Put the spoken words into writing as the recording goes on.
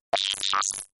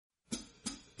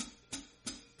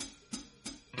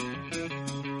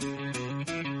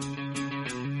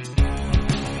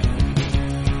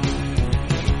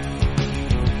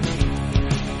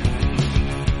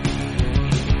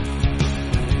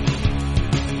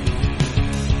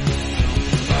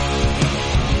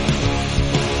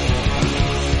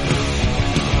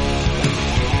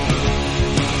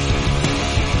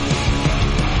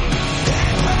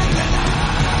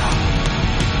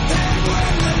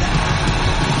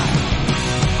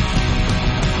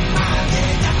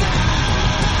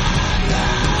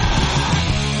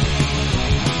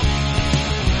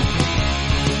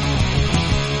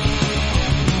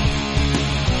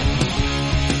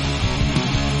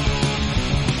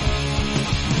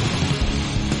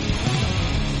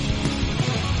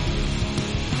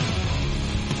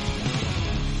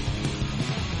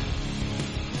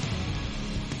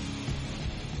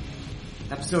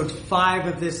Episode 5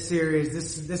 of this series.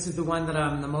 This is the one that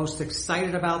I'm the most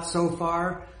excited about so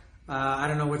far. I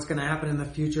don't know what's going to happen in the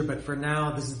future, but for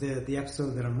now, this is the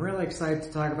episode that I'm really excited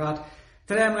to talk about.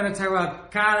 Today I'm going to talk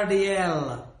about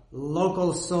Cardiel,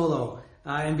 Local Solo.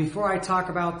 And before I talk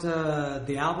about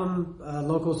the album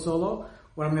Local Solo,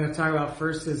 what I'm going to talk about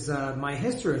first is my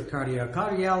history with Cardiel.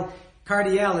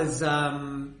 Cardiel is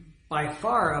by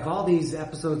far, of all these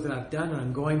episodes that I've done and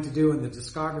I'm going to do, and the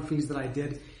discographies that I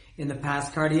did in the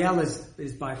past, Cardiel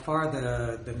is by far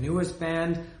the newest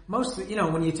band. Most,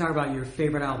 when you talk about your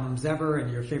favorite albums ever and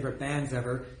your favorite bands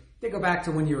ever, they go back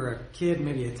to when you were a kid,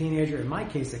 maybe a teenager, in my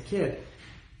case a kid.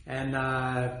 And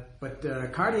but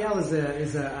Cardiel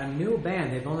is a new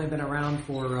band. They've only been around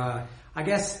for I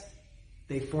guess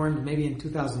they formed maybe in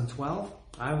 2012.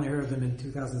 I only heard of them in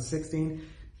 2016.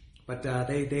 But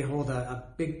they hold a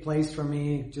big place for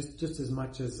me, just as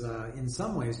much as in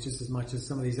some ways, just as much as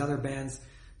some of these other bands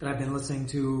that I've been listening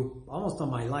to almost all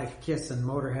my life: Kiss and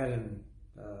Motorhead and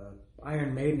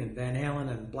Iron Maiden and Van Halen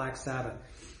and Black Sabbath.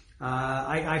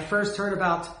 I first heard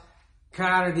about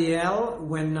Cardiel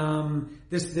when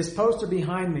this poster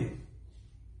behind me,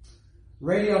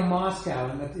 Radio Moscow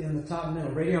in the top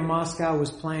middle. Radio Moscow was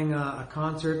playing a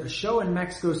concert, a show in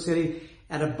Mexico City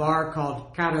at a bar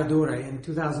called Caradura in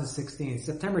 2016,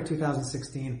 September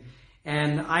 2016.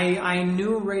 And I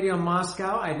knew Radio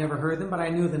Moscow. I'd never heard them, but I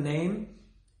knew the name.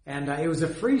 And it was a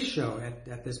free show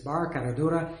at this bar,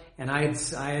 Caradura, and I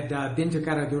had been to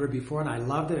Caradura before, and I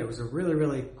loved it. It was a really,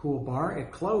 really cool bar.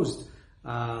 It closed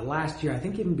last year. I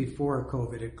think even before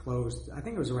COVID, it closed. I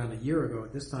think it was around a year ago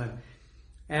at this time.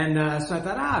 And so I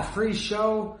thought, free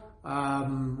show,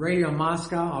 Radio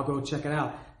Moscow, I'll go check it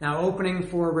out. Now, opening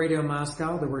for Radio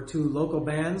Moscow, there were two local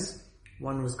bands.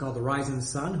 One was called The Rising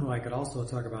Sun, who I could also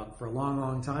talk about for a long,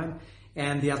 long time,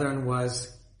 and the other one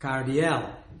was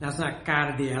Cardiel. Now, it's not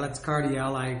Cardiel, it's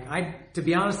Cardiel. I to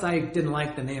be honest, I didn't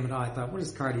like the name at all. I thought, what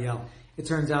is Cardiel? It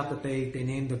turns out that they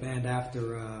named the band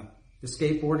after the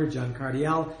skateboarder, John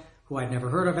Cardiel, who I'd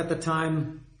never heard of at the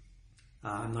time.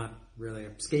 I'm not really a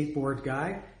skateboard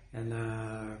guy. And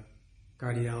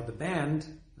Cardiel, the band,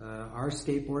 are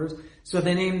skateboarders. So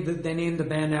they named the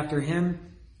band after him.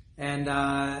 And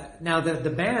now the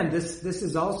band, this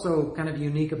is also kind of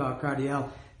unique about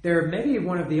Cardiel. They're maybe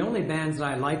one of the only bands that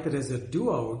I like that is a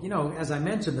duo. As I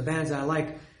mentioned, the bands I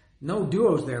like, no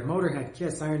duos there. Motorhead,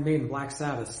 Kiss, Iron Maiden, Black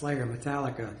Sabbath, Slayer,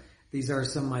 Metallica. These are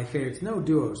some of my favorites. No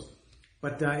duos.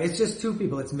 But it's just two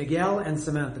people. It's Miguel and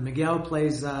Samantha. Miguel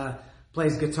plays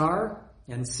guitar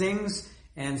and sings,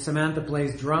 and Samantha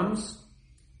plays drums.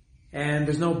 And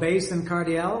there's no bass in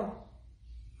Cardiel.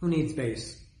 Who needs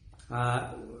bass?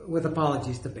 With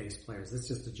apologies to bass players. It's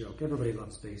just a joke. Everybody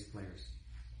loves bass players.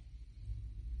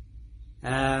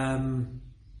 I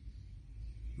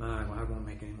won't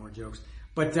make any more jokes.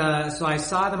 But so I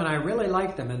saw them and I really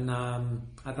liked them, and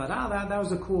I thought, that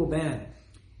was a cool band.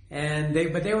 And they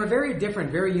were very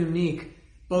different, very unique.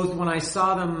 Both when I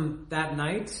saw them that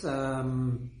night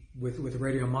with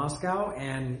Radio Moscow,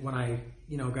 and when I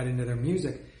got into their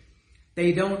music.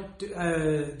 They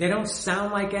don't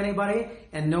sound like anybody,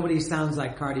 and nobody sounds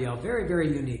like Cardiel. Very,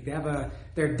 very unique.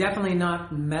 They're definitely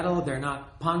not metal. They're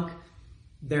not punk.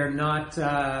 They're not,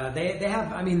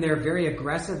 they're very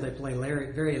aggressive. They play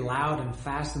very loud and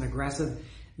fast and aggressive,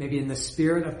 maybe in the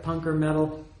spirit of punk or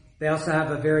metal. They also have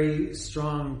a very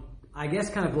strong, I guess,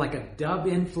 kind of like a dub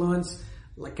influence,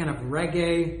 like kind of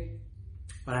reggae.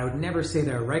 But I would never say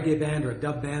they're a reggae band or a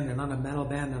dub band. They're not a metal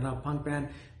band. They're not a punk band.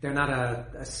 They're not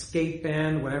a skate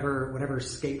band, whatever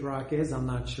skate rock is. I'm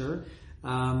not sure.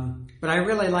 But I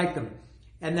really like them.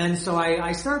 And then so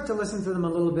I started to listen to them a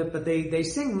little bit, but they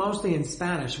sing mostly in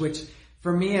Spanish, which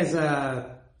for me as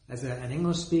an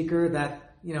English speaker,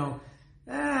 that,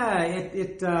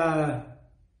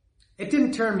 it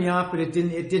didn't turn me off, but it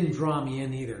didn't draw me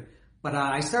in either. But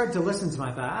I started to listen to them.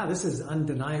 I thought, this is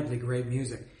undeniably great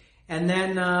music. And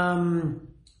then,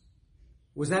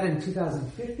 was that in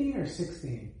 2015 or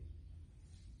 16?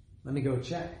 Let me go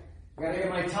check. I gotta get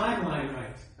my timeline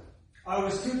right. Oh, it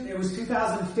was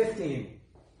 2015.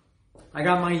 I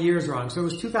got my years wrong. So it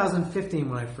was 2015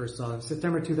 when I first saw them,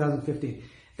 September 2015.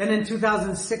 Then in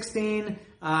 2016,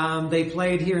 they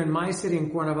played here in my city, in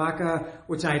Cuernavaca,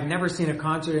 which I had never seen a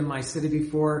concert in my city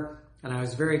before. And I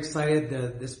was very excited.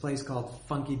 This place called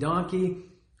Funky Donkey,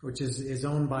 which is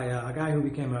owned by a guy who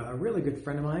became a really good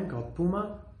friend of mine called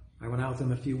Puma. I went out with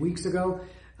him a few weeks ago.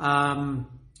 Cardiel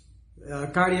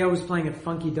was playing at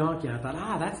Funky Donkey, and I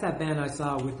thought, that's that band I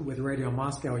saw with Radio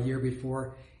Moscow a year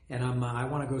before, and I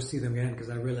want to go see them again because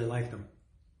I really like them.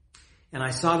 And I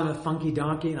saw them at Funky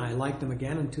Donkey, and I liked them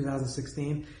again in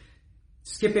 2016.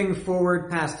 Skipping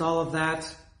forward past all of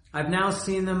that, I've now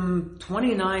seen them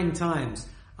 29 times.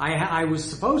 I was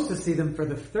supposed to see them for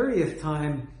the 30th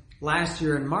time last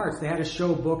year in March. They had a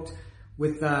show booked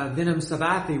with Vinam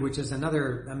Savathi, which is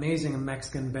another amazing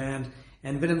Mexican band.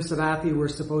 And Vinam Savathi were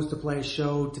supposed to play a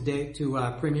show today to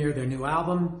premiere their new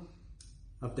album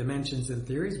of Dimensions and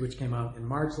Theories, which came out in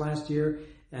March last year.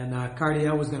 And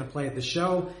Cardiel was going to play at the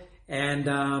show. And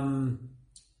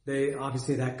they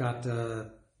obviously that got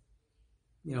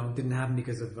didn't happen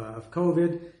because of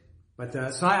COVID. But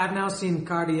so I've now seen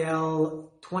Cardiel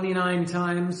 29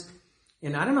 times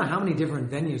in I don't know how many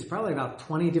different venues, probably about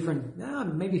 20 different,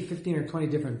 maybe 15 or 20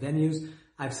 different venues.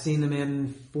 I've seen them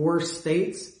in 4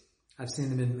 states. I've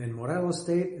seen them in Morelos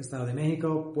State, Estado de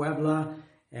Mexico, Puebla,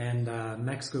 and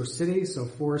Mexico City, so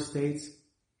 4 states.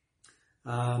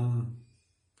 As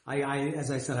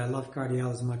I said, I love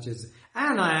Cardiel as much as,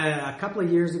 and a couple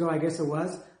of years ago, I guess it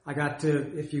was, I got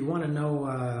to, if you want to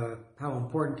know how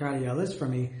important Cardiel is for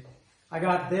me, I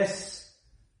got this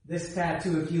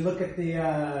tattoo. If you look at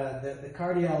the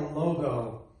Cardiel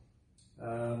logo,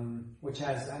 which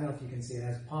has, I don't know if you can see it,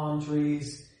 has palm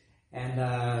trees,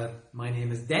 and my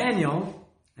name is Daniel,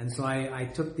 and so I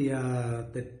took the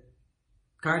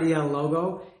Cardiel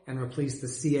logo and replaced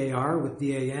the CAR with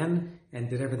DAN and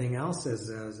did everything else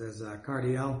as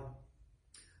Cardiel.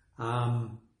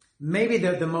 Maybe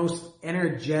the most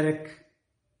energetic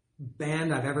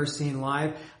band I've ever seen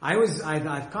live.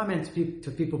 I've commented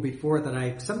to people before that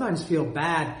I sometimes feel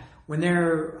bad when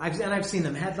I've seen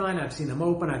them headline, I've seen them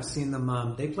open, I've seen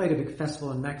them, they played a big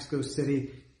festival in Mexico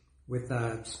City with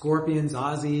Scorpions,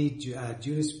 Ozzy,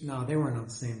 Judas. No, they weren't on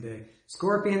the same day.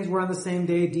 Scorpions were on the same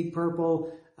day. Deep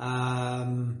Purple,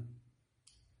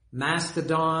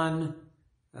 Mastodon,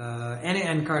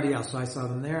 and Cardiel. So I saw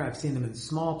them there. I've seen them in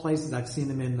small places. I've seen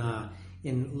them in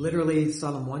literally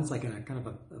saw them once, like in a kind of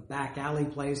a back alley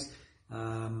place.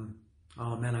 Oh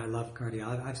man, I love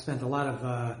Cardiel. I've spent a lot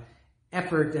of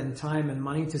effort and time and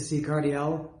money to see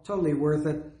Cardiel. Totally worth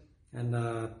it. And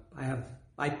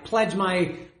I pledge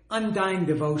my undying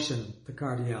devotion to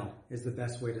Cardiel is the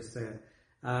best way to say it.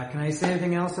 Can I say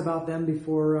anything else about them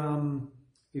before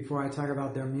I talk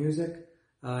about their music?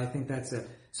 I think that's it.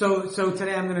 So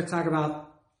today I'm going to talk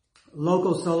about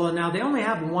Loco Solo. Now they only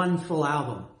have one full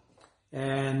album,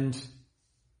 and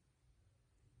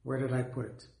where did I put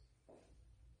it?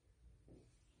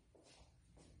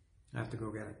 I have to go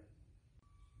get it.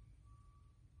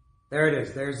 There it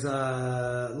is. There's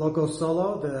Loco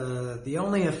Solo, the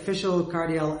only official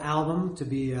Cardiel album to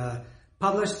be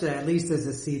published, at least as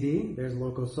a CD. There's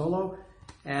Loco Solo.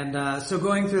 And so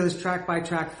going through this track by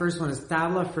track, first one is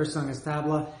Tabla, first song is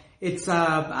Tabla. It's,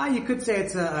 you could say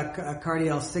it's a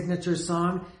Cardiel signature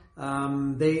song.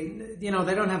 They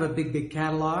don't have a big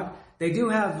catalog. They do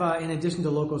have, in addition to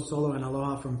Loco Solo and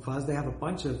Aloha from Fuzz, they have a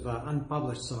bunch of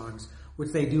unpublished songs,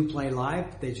 which they do play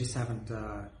live. They just haven't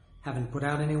put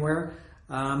out anywhere.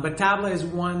 But Tabla is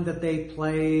one that they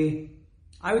play,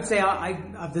 I would say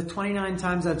of the 29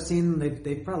 times I've seen them,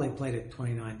 they've probably played it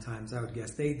 29 times, I would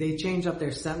guess. They change up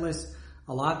their set list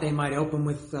a lot. They might open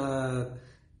with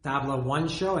Tabla one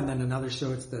show and then another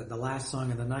show it's the last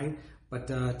song of the night. But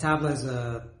Tabla is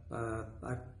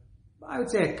I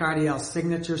would say a Cardiel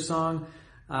signature song.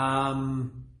 GNB,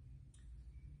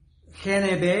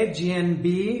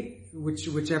 GNB,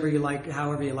 whichever you like,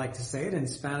 however you like to say it in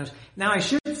Spanish. Now I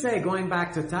should say, going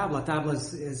back to Tabla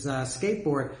is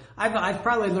skateboard. I've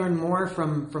probably learned more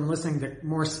from listening to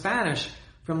more Spanish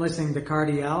from listening to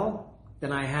Cardiel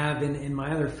than I have in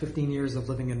my other 15 years of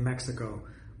living in Mexico,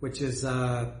 which is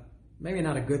maybe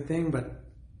not a good thing, but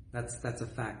that's a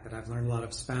fact that I've learned a lot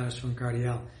of Spanish from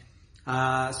Cardiel.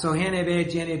 So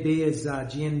GNB is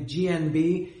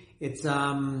GNB. It's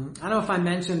I don't know if I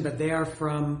mentioned, but they are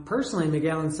from personally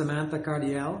Miguel and Samantha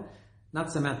Cardiel.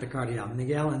 not Samantha Cardial,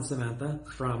 Miguel and Samantha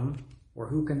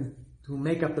who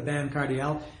make up the band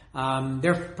Cardial.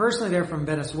 They're from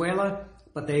Venezuela,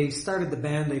 but they formed the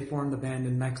band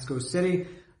in Mexico City.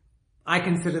 I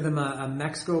consider them a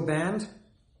Mexico band.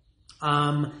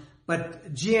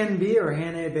 But GNB or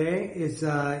GNB is,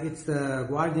 it's the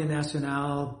Guardia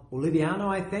Nacional Boliviano,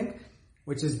 I think,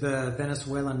 which is the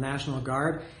Venezuelan National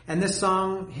Guard. And this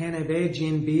song,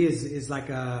 GNB, is like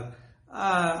a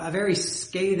very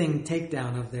scathing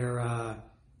takedown of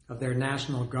their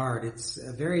National Guard. It's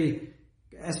a very,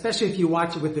 especially if you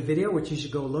watch it with the video, which you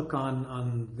should go look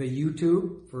on the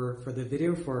YouTube for the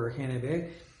video for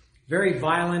GNB. Very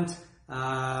violent,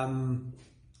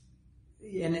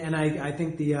 and I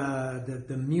think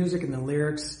the music and the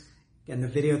lyrics and the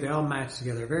video, they all match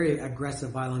together. Very aggressive,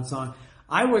 violent song.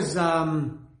 I was I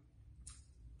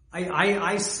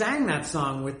sang that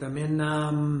song with them in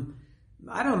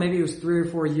I don't know, maybe it was 3 or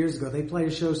 4 years ago. They played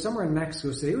a show somewhere in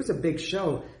Mexico City. It was a big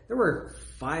show. There were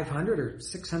 500 or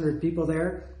 600 people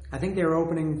there. I think they were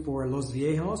opening for Los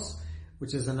Viejos,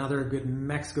 which is another good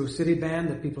Mexico City band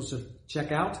that people should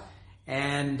check out.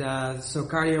 And so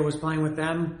Cardio was playing with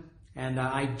them. And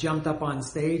I jumped up on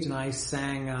stage and I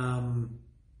sang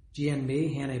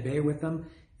GNB, GNB with them,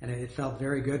 and it felt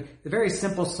very good. It's a very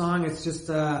simple song. It's just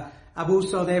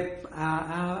abuso de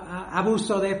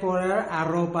poder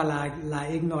arropa la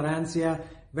ignorancia,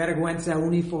 vergüenza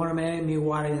uniforme, mi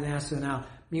guardia nacional.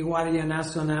 Mi guardia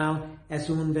nacional es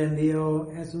un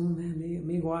vendido,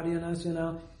 mi guardia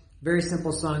nacional. Very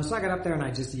simple song. So I got up there and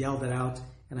I just yelled it out,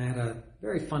 and I had a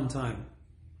very fun time.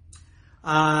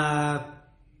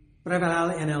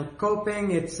 Prevaral en el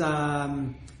coping. It's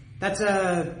that's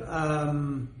a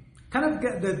kind of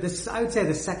I would say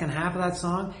the second half of that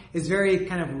song is very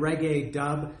kind of reggae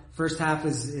dub. First half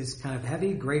is kind of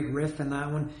heavy, great riff in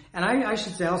that one. And I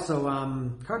should say also,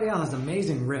 Cardial has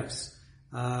amazing riffs.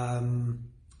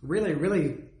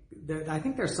 Really, I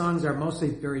think their songs are mostly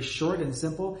very short and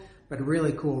simple, but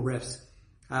really cool riffs.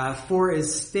 4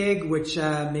 is Stig, which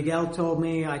Miguel told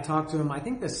me. I talked to him. I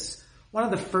think one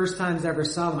of the first times I ever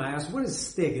saw them, I asked, what is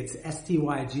Stig? It's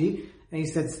STYG. And he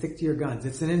said, stick to your guns.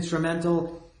 It's an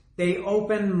instrumental. They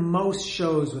open most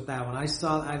shows with that one.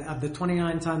 Of the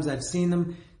 29 times I've seen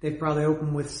them, they've probably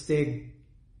opened with Stig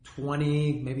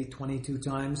 20, maybe 22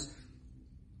 times.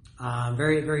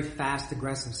 Very, very fast,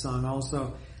 aggressive song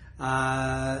also.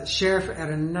 Sheriff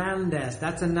Hernandez,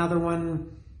 that's another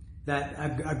one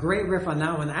that, a great riff on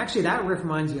that one. Actually, that riff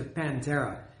reminds me of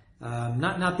Pantera.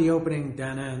 Not the opening,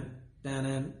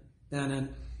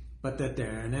 but the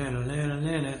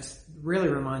it really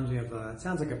reminds me of, it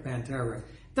sounds like a Pantera riff.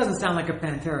 It doesn't sound like a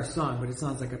Pantera song, but it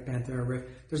sounds like a Pantera riff.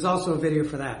 There's also a video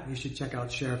for that. You should check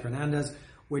out Sheriff Hernandez,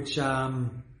 which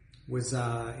was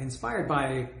inspired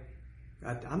by,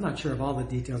 I'm not sure of all the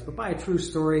details, but by a true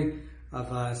story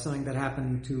of something that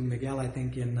happened to Miguel, I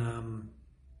think, in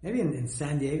maybe in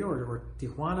San Diego or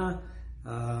Tijuana.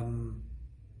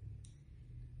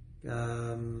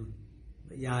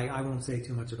 Yeah, I won't say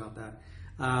too much about that.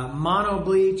 Mono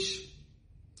Bleach.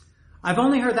 I've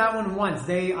only heard that one once.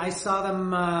 I saw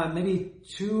them maybe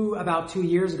about 2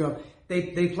 years ago.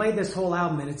 They played this whole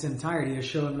album in its entirety, a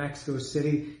show in Mexico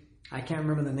City. I can't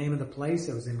remember the name of the place.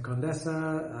 It was in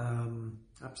Condesa,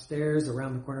 upstairs,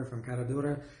 around the corner from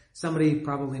Caradura. Somebody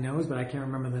probably knows, but I can't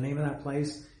remember the name of that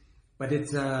place. But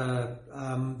it's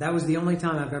that was the only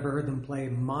time I've ever heard them play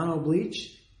Mono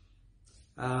Bleach.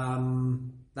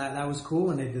 That was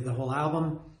cool, and they did the whole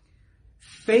album.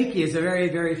 Fakie is a very,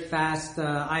 very fast,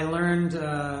 I learned,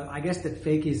 I guess that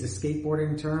fakie is a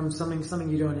skateboarding term, something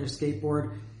you do on your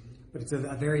skateboard, but it's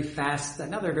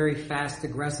another very fast,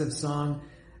 aggressive song.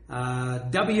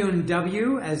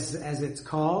 W&W, as it's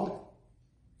called,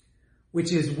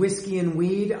 which is Whiskey and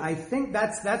Weed. I think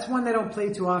that's one they don't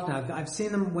play too often. I've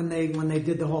seen them when they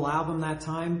did the whole album that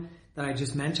time that I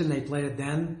just mentioned, they played it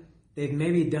then. They've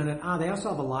maybe done it, they also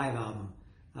have a live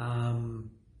album.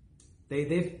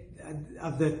 They've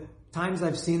of the times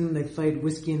I've seen them, they've played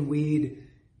Whiskey and Weed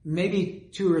maybe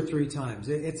 2 or 3 times.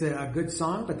 It's a good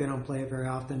song, but they don't play it very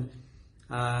often.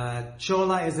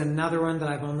 Chola is another one that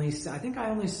I think I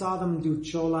only saw them do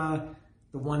Chola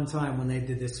the one time when they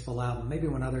did this full album, maybe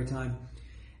one other time.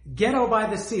 Ghetto by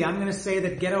the Sea. I'm going to say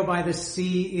that Ghetto by the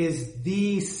Sea is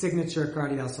the signature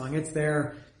Cardial song. It's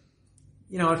their,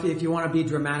 if you want to be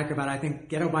dramatic about it, I think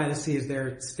Ghetto by the Sea is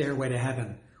their Stairway to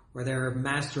Heaven, or their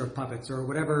Master of Puppets, or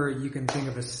whatever you can think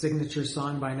of a signature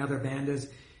song by another band is.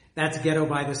 That's Ghetto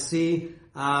by the Sea.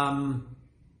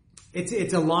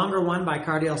 It's a longer one by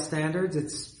Cardial standards.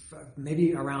 It's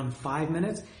maybe around 5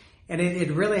 minutes. And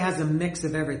it really has a mix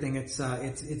of everything. It's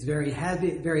very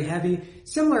heavy,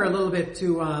 similar a little bit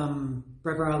to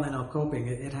Preparal and El Coping.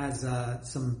 It has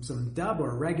some dub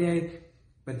or reggae,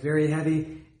 but very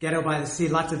heavy. Ghetto by the Sea,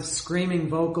 lots of screaming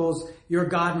vocals. Your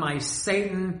God, My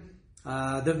Satan.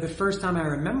 The first time I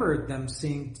remember them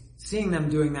seeing them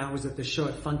doing that was at the show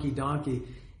at Funky Donkey,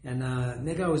 and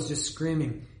Nigga was just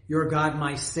screaming, Your God,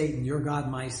 My Satan, Your God,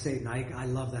 My Satan. I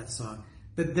love that song.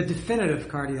 The definitive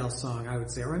Cardiel song, I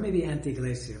would say, or maybe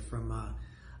Antiglesia from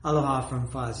Aloha from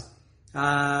Fuzz.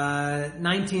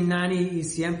 1990 y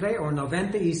Siempre, or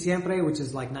 90 y Siempre, which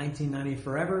is like 1990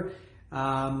 forever.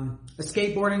 A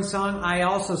skateboarding song. I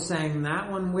also sang that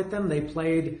one with them. They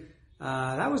played,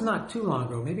 that was not too long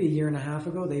ago, maybe a year and a half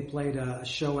ago. They played a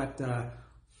show at,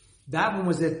 that one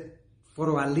was at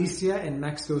Foro Alicia in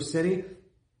Mexico City.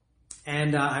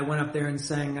 And I went up there and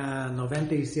sang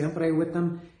 90 y Siempre with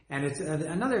them. And it's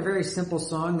another very simple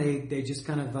song. They just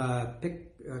kind of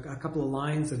pick a couple of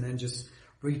lines and then just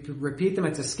repeat them.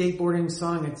 It's a skateboarding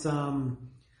song. It's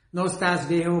No estás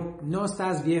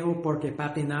viejo porque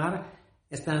patinar,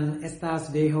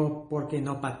 estás viejo porque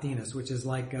no patinas, which is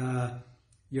like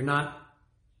you're not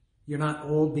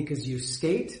old because you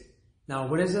skate. Now,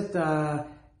 what is it? No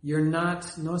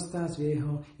estás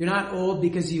viejo. You're not old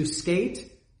because you skate.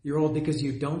 You're old because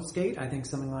you don't skate. I think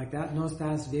something like that. No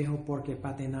estás viejo porque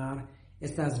patinar,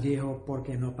 estás viejo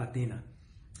porque no patina.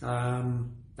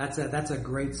 That's a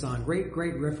great song. Great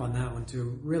riff on that one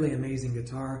too. Really amazing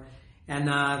guitar. And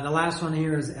the last one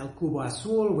here is El Cubo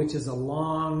Azul, which is a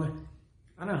long,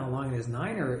 I don't know how long it is, 8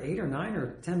 or 9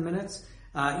 or 10 minutes.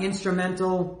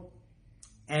 Instrumental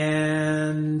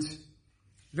and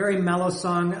very mellow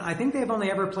song. I think they've only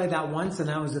ever played that once, and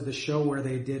that was at the show where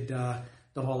they did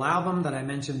the whole album that I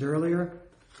mentioned earlier.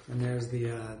 And there's the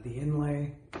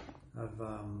inlay of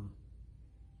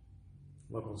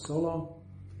Loco Solo.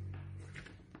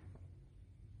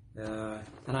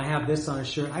 And I have this on a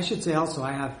shirt. I should say also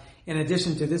I have, in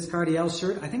addition to this Cardiel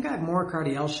shirt, I think I have more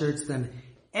Cardiel shirts than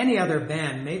any other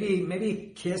band.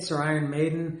 Maybe Kiss or Iron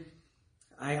Maiden.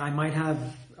 I might have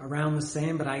around the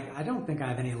same, but I don't think I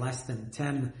have any less than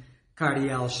 10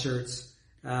 Cardiel shirts.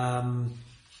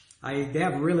 They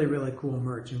have really, really cool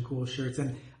merch and cool shirts.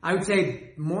 And I would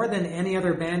say more than any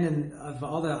other band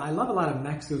I love a lot of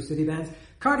Mexico City bands.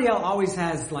 Cardiel always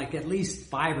has like at least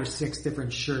 5 or 6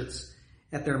 different shirts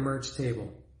at their merch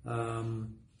table.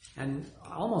 And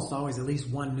almost always at least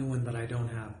one new one that I don't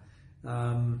have.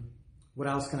 What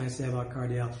else can I say about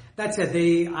Cardiel? That said,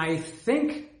 I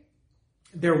think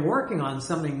they're working on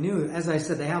something new. As I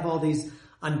said, they have all these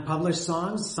unpublished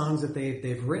songs that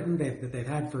they've written, that they've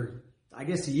had for, I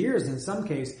guess, years in some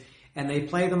case, and they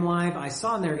play them live. I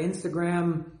saw on their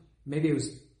Instagram, maybe it was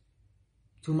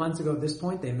 2 months ago at this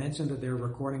point, they mentioned that they're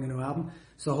recording a new album.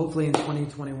 So hopefully in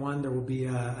 2021 there will be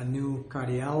a new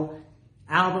Cardiel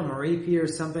album or EP or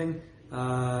something.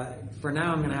 For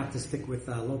now I'm going to have to stick with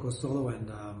Loco Solo and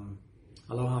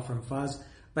Aloha from Fuzz.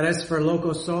 But as for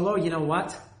Loco Solo, you know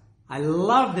what? I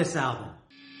love this album.